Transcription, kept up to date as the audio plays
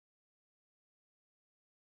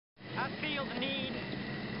feel the need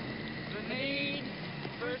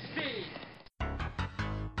for speed.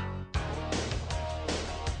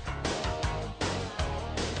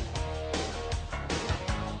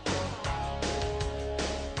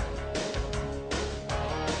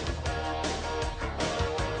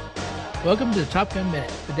 Welcome to the Top Gun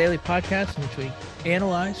Minute, the daily podcast in which we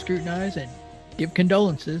analyze, scrutinize, and give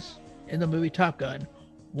condolences in the movie Top Gun,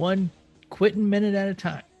 one Quentin minute at a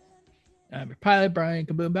time. I'm your pilot, Brian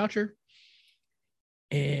Kaboom Boucher,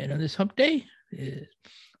 and on this hump day is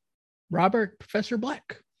Robert Professor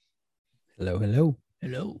Black. Hello, hello.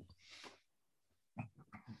 Hello.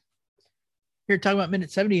 Here talking about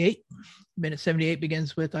minute 78. Minute 78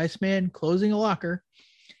 begins with Iceman closing a locker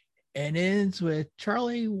and ends with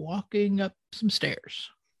Charlie walking up some stairs.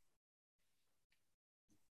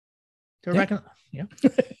 Yeah.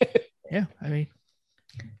 Yeah. I mean,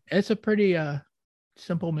 it's a pretty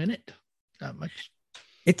simple minute. Not much.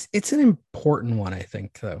 It's an important one, I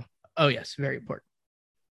think, though. Oh, yes. Very important.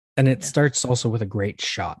 And it starts also with a great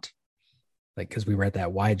shot. Like, because we were at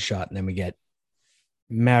that wide shot, and then we get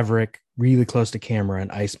Maverick really close to camera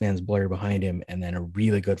and Iceman's blur behind him, and then a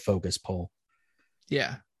really good focus pull.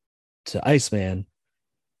 Yeah. To Iceman,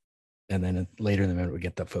 and then later in the minute we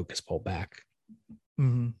get the focus pull back.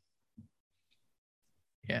 Mm-hmm.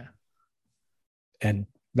 Yeah. And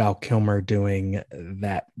Val Kilmer doing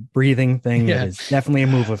that breathing thing that is definitely a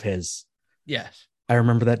move of his. Yes. I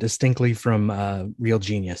remember that distinctly from Real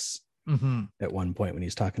Genius at one point when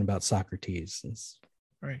he's talking about Socrates.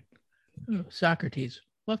 Right. Oh, Socrates.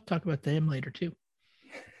 We'll have to talk about them later too.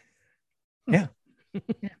 Yeah.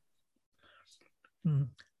 Yeah. Mm.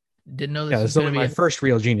 Didn't know this. Yeah, this is only my first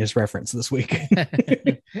Real Genius reference this week.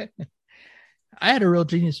 I had a Real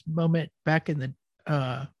Genius moment back in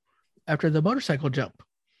the after the motorcycle jump.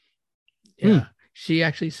 Yeah, she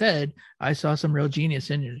actually said, "I saw some Real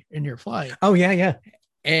Genius in your flight." Oh yeah.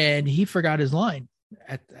 And he forgot his line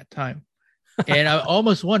at that time, and I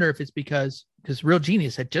almost wonder if it's because Real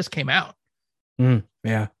Genius had just came out.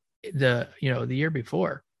 Yeah, the year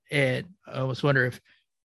before, and I almost wonder if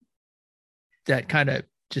that kind of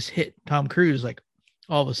just hit Tom Cruise, like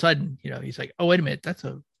all of a sudden, he's like, oh, wait a minute, that's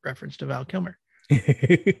a reference to Val Kilmer.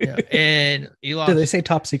 And he lost. Do they say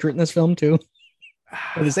top secret in this film too?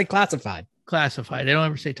 Or do they say classified? Classified. They don't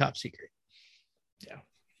ever say top secret. Yeah.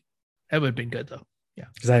 That would have been good though. Yeah.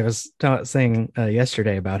 Because I was saying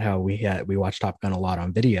yesterday about how we watched Top Gun a lot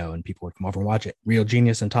on video and people would come over and watch it. Real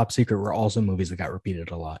Genius and Top Secret were also movies that got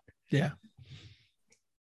repeated a lot. Yeah.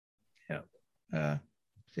 Yeah.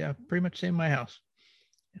 Yeah. Pretty much same in my house.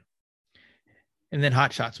 Yeah. And then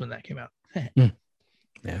Hot Shots when that came out.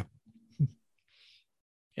 Yeah.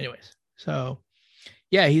 Anyways. So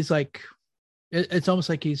yeah, he's like, it's almost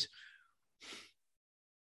like he's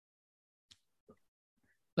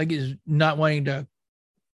not wanting to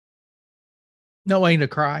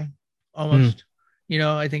cry almost.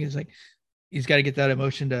 I think it's like he's got to get that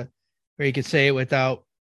emotion to where he could say it without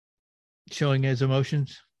showing his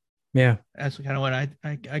emotions. Yeah, that's kind of what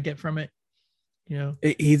I get from it.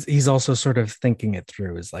 He's also sort of thinking it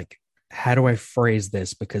through, is like, how do I phrase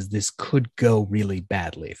this, because this could go really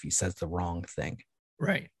badly if he says the wrong thing.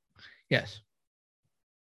 Right. Yes.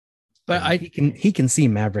 But he can see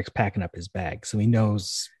Maverick's packing up his bag, so he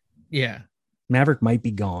knows. Yeah. Maverick might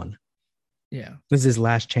be gone. Yeah. This is his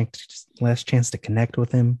last chance to connect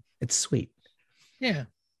with him. It's sweet. Yeah.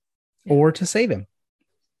 Or to save him.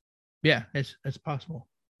 Yeah, it's possible.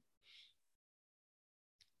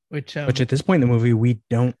 Which at this point in the movie, we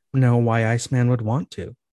don't know why Iceman would want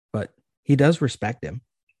to, but he does respect him.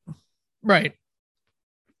 Right.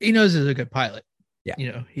 He knows he's a good pilot.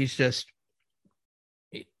 Yeah. He's just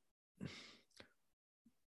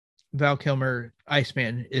Val Kilmer,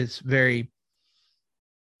 Iceman, is very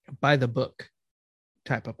by the book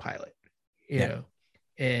type of pilot,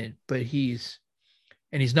 but he's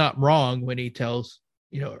not wrong when he told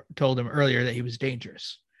him earlier that he was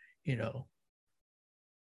dangerous,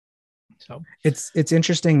 So it's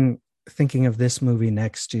interesting thinking of this movie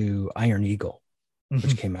next to Iron Eagle,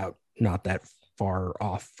 which came out not that far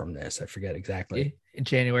off from this. I forget exactly. In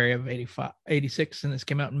January of 86, and this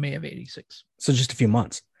came out in May of 86. So just a few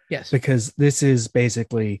months. Yes. Because this is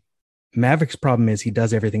basically Maverick's problem is he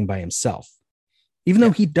does everything by himself. Even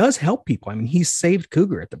though he does help people. I mean, he saved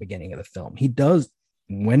Cougar at the beginning of the film. He does,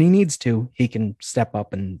 when he needs to, he can step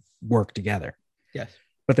up and work together. Yes.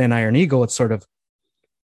 But then Iron Eagle, it's sort of,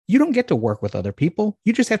 you don't get to work with other people.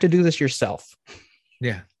 You just have to do this yourself.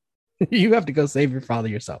 Yeah. You have to go save your father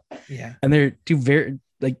yourself. Yeah. And they're two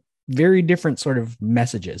very different sort of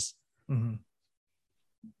messages. Mm-hmm.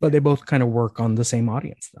 But they both kind of work on the same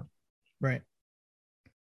audience, though. Right.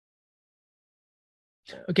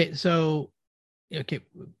 Okay, so okay,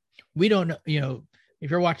 we don't know. If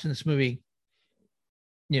you're watching this movie,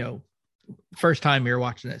 first time you're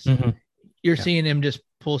watching this, Mhm. you're Yeah. seeing him just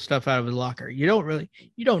pull stuff out of his locker. You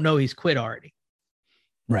don't know he's quit already.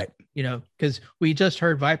 Right. Because we just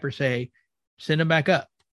heard Viper say, send him back up.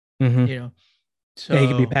 Mhm. So Yeah, he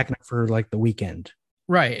could be packing up for like the weekend.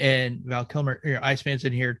 right, and Val Kilmer, Iceman's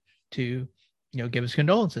in here to, give his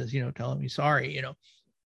condolences. Tell him he's sorry. Like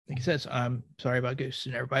he says, I'm sorry about Goose,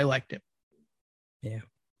 and everybody liked him. Yeah.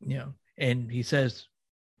 And he says,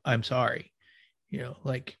 I'm sorry.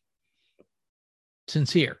 Like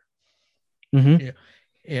sincere. Mhm. Yeah.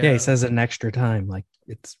 Yeah, he says it an extra time. Like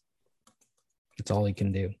it's all he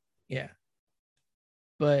can do. Yeah.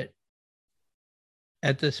 But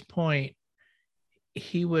at this point,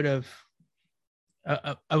 he would have.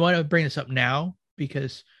 I want to bring this up now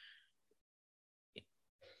because,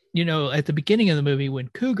 at the beginning of the movie, when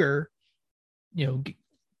Cougar, turned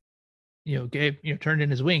in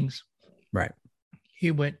his wings, Right.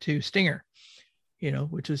 he went to Stinger,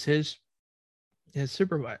 which was his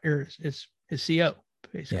supervisor, his CO,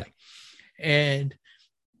 basically. Yeah. And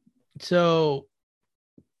so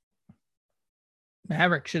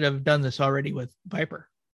Maverick should have done this already with Viper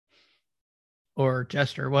or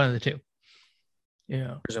Jester, one of the two.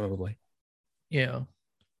 Presumably.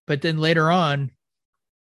 But then later on,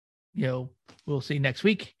 we'll see next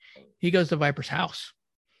week, he goes to Viper's house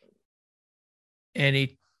and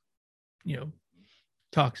he,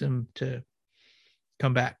 talks him to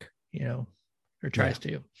come back, or tries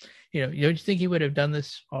to. Don't you think he would have done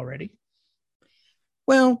this already?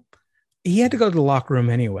 Well, he had to go to the locker room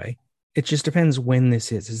anyway. It just depends when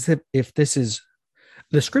this is. If this is,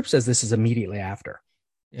 the script says this is immediately after.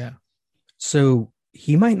 Yeah. So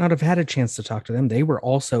he might not have had a chance to talk to them. They were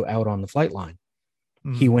also out on the flight line.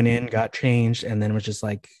 Mm-hmm. He went in, got changed, and then was just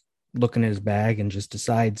like looking at his bag and just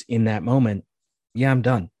decides in that moment, yeah, I'm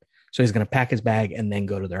done. So he's going to pack his bag and then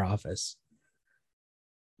go to their office.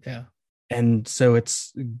 Yeah. And so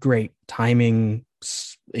it's great timing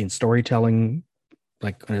in storytelling,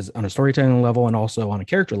 like on a storytelling level and also on a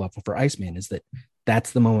character level for Iceman, is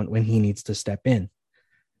that's the moment when he needs to step in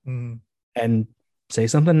and say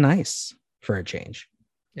something nice for a change.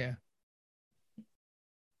 Yeah.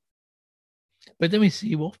 But then we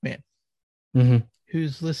see Wolfman,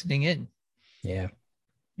 who's listening in. Yeah.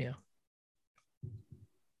 Yeah.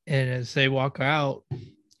 And as they walk out,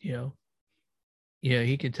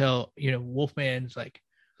 he can tell, Wolfman's like,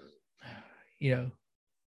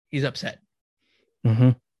 he's upset. Mm-hmm.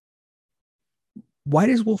 Why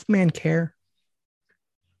does Wolfman care?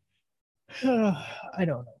 I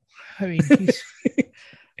don't know. I mean, he's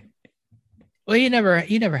well, he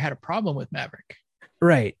never had a problem with Maverick.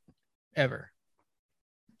 Right. Ever.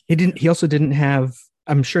 He also didn't have,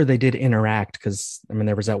 I'm sure they did interact because, I mean,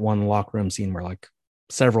 there was that one locker room scene where like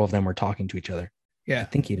several of them were talking to each other. Yeah. I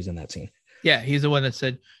think he was in that scene. Yeah. He's the one that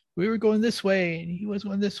said, we were going this way and he was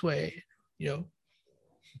going this way, Yeah.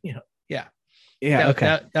 Yeah.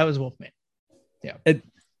 Okay. That was Wolfman. Yeah. And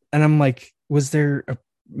I'm like, was there a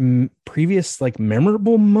previous like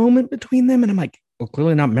memorable moment between them? And I'm like, well,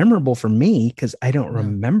 clearly not memorable for me because I don't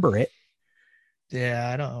remember it. Yeah,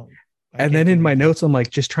 I don't. And then in my notes, I'm like,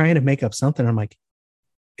 just trying to make up something. I'm like,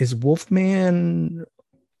 is Wolfman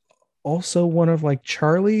also one of like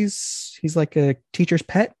Charlie's? He's like a teacher's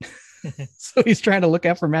pet. So he's trying to look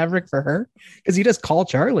out for Maverick for her because he does call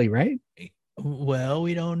Charlie, right? Well,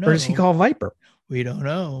 we don't know. Or does he call Viper? We don't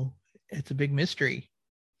know. It's a big mystery.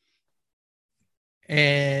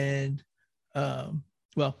 And,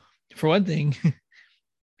 well, for one thing,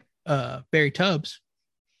 Barry Tubbs,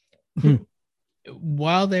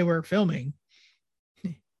 while they were filming,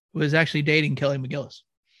 was actually dating Kelly McGillis.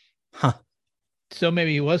 Huh. So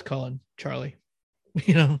maybe he was calling Charlie.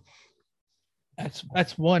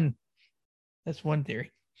 That's one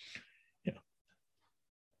theory. Yeah.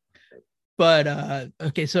 But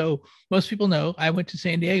okay, so most people know I went to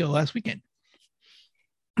San Diego last weekend.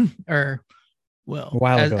 Or well, a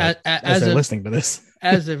while ago, as they're listening to this.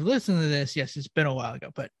 As of listening to this, yes, it's been a while ago,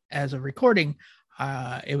 but as of recording,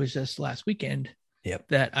 it was just last weekend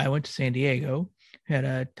that I went to San Diego, had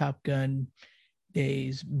a Top Gun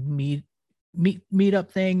Days meet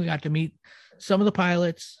up thing. We got to meet some of the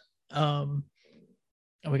pilots. And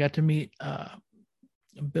we got to meet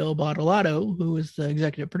Bill Bottolato, who was the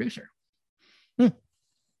executive producer. Nice.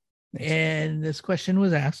 And this question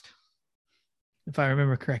was asked, if I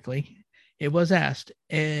remember correctly. It was asked,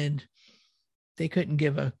 and they couldn't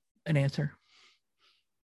give an answer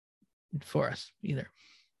for us either.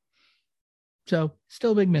 So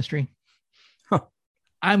still a big mystery. Huh.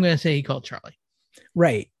 I'm going to say he called Charlie.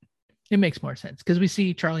 Right. It makes more sense because we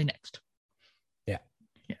see Charlie next. Yeah.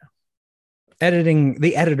 Yeah.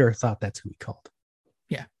 The editor thought that's who he called.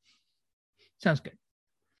 Yeah. Sounds good.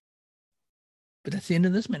 But that's the end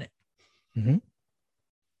of this minute. Mm-hmm.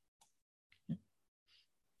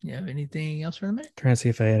 You have anything else for the minute? Trying to see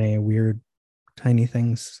if I had any weird tiny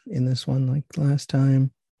things in this one like last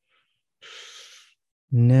time.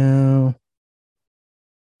 No.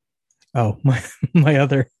 Oh, my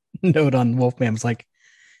other note on Wolfman was like,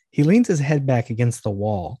 he leans his head back against the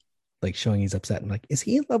wall, like showing he's upset. I'm like, is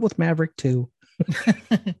he in love with Maverick too?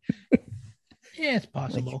 Yeah, it's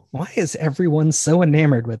possible. Like, why is everyone so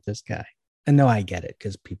enamored with this guy? And no, I get it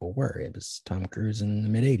because people were. It was Tom Cruise in the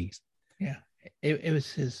mid 80s. Yeah, it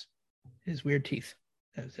was his weird teeth.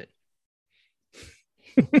 That was it.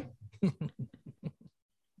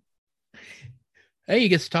 Hey, he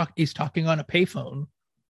gets to talk. He's talking on a payphone.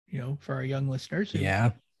 You know, for our young listeners who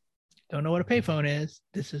don't know what a payphone is,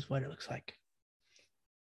 this is what it looks like.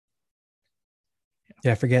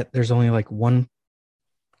 Yeah, I forget. There's only like one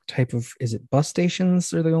type of. Is it bus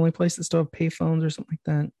stations? Are the only place that still have payphones or something like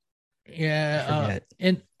that? Yeah,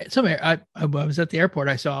 and somewhere I was at the airport.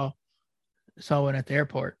 I saw one at the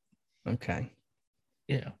airport. Okay.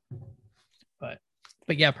 Yeah, but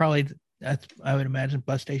yeah, probably that's I would imagine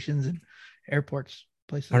bus stations and airports,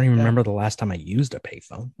 places. I don't even remember the last time I used a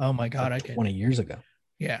payphone. Oh my god, like 20 years ago.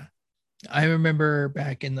 Yeah, I remember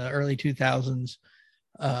back in the early 2000s,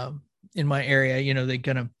 in my area. You know,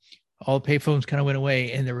 all the payphones kind of went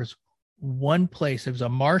away, and there was one place. It was a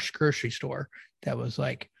Marsh grocery store that was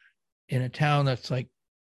like in a town that's like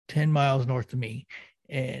 10 miles north of me,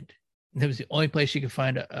 and it was the only place you could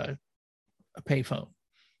find a payphone,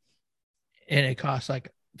 and it cost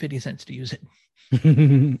like 50 cents to use it.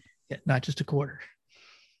 Yeah, not just a quarter.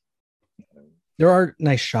 There are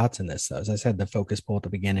nice shots in this, though. As I said, the focus pull at the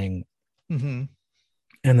beginning, mm-hmm.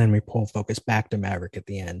 and then we pull focus back to Maverick at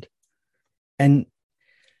the end. And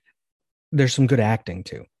there's some good acting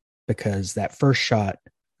too, because that first shot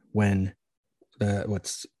when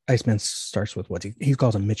Iceman starts with he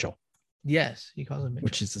calls him Mitchell. Yes, he calls him Mitchell,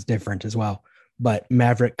 which is different as well. But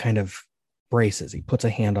Maverick kind of braces. He puts a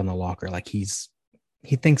hand on the locker, like he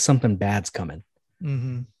thinks something bad's coming.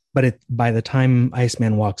 Mm-hmm. But by the time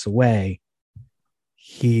Iceman walks away,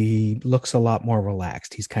 he looks a lot more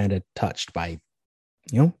relaxed. He's kind of touched by,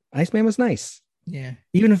 Iceman was nice. Yeah.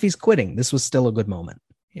 Even if he's quitting, this was still a good moment.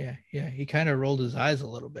 Yeah. Yeah. He kind of rolled his eyes a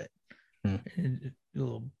little bit. A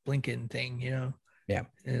little blinking thing, Yeah. And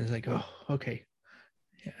it's like, oh, okay.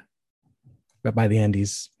 Yeah. But by the end,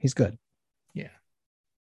 he's good. Yeah.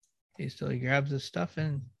 He grabs his stuff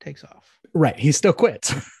and takes off. Right. He still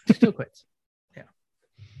quits. He still quits. Yeah.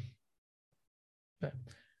 But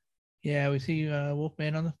yeah, we see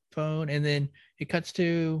Wolfman on the phone, and then it cuts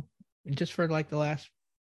to just for like the last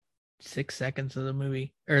 6 seconds of the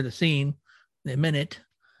movie or the scene, the minute.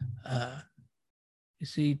 You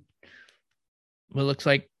see what looks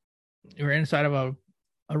like we're inside of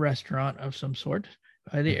a restaurant of some sort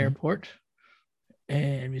by the airport,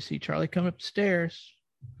 and we see Charlie come up the stairs.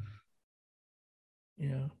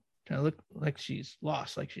 Trying to look like she's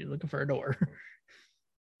lost, like she's looking for a door.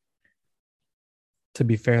 To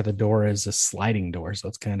be fair, the door is a sliding door, so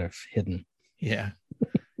it's kind of hidden. Yeah.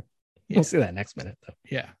 We'll see that next minute, though.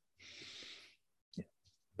 Yeah.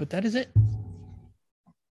 But that is it.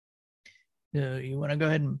 You want to go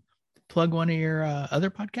ahead and plug one of your other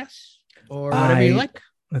podcasts or whatever you like?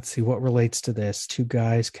 Let's see what relates to this. Two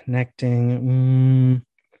guys connecting.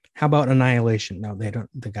 How about Annihilation? No, they don't.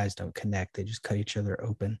 The guys don't connect. They just cut each other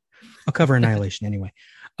open. I'll cover Annihilation anyway.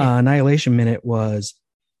 Annihilation Minute was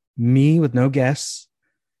me with no guests,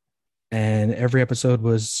 and every episode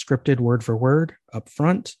was scripted word for word up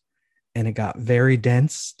front, and it got very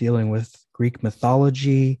dense, dealing with Greek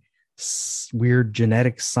mythology, weird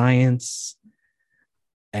genetic science,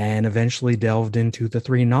 and eventually delved into the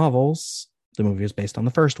 3 novels. The movie was based on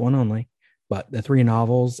the first one only, but the 3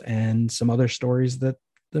 novels and some other stories that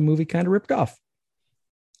the movie kind of ripped off,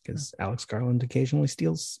 because Alex Garland occasionally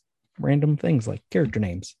steals random things like character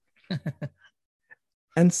names.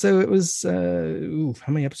 And so it was,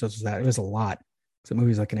 how many episodes was that? It was a lot. So the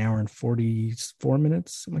movie's like an hour and 44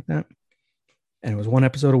 minutes, something like that. And it was 1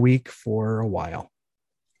 episode a week for a while.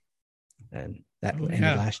 And that ended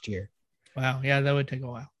last year. Wow. Yeah, that would take a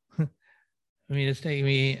while. I mean,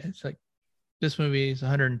 it's like, this movie is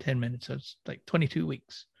 110 minutes. So it's like 22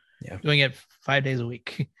 weeks. Yeah. Doing it 5 days a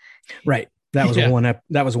week. Right. That was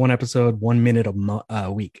that was 1 episode, 1 minute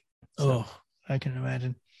a week. So I can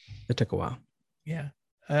imagine. It took a while. Yeah.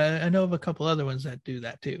 I know of a couple other ones that do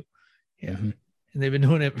that too. Yeah. Mm-hmm. And they've been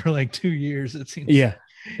doing it for like 2 years, it seems. Yeah.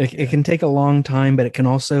 It can take a long time, but it can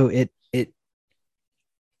also, it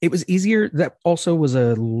It was easier. That also was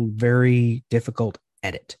a very difficult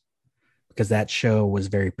edit because that show was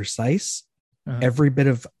very precise. Every bit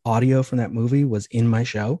of audio from that movie was in my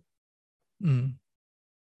show.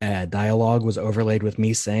 Dialogue was overlaid with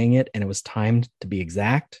me saying it, and it was timed to be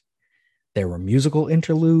exact. There were musical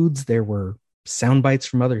interludes. There were sound bites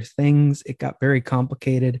from other things. It got very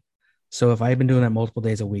complicated. So if I had been doing that multiple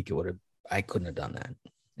days a week, I couldn't have done that.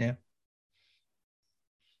 Yeah.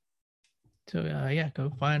 So go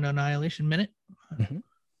find Annihilation Minute.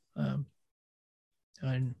 And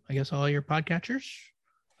I guess all your podcatchers.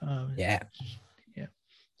 Yeah.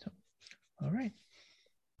 So, all right.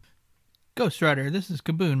 Ghost Rider, this is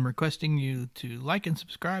Kaboom requesting you to like and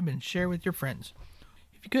subscribe and share with your friends.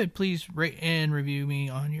 If you could, please rate and review me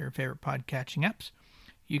on your favorite podcatching apps.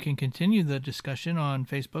 You can continue the discussion on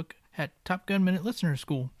Facebook at Top Gun Minute Listener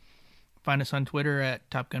School. Find us on Twitter at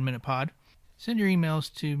Top Gun Minute Pod. Send your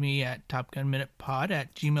emails to me at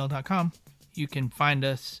topgunminutepod@gmail.com. You can find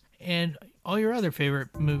us and all your other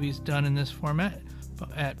favorite movies done in this format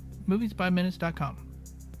at moviesbyminutes.com.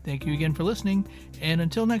 Thank you again for listening, and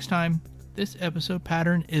until next time, this episode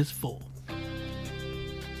pattern is full.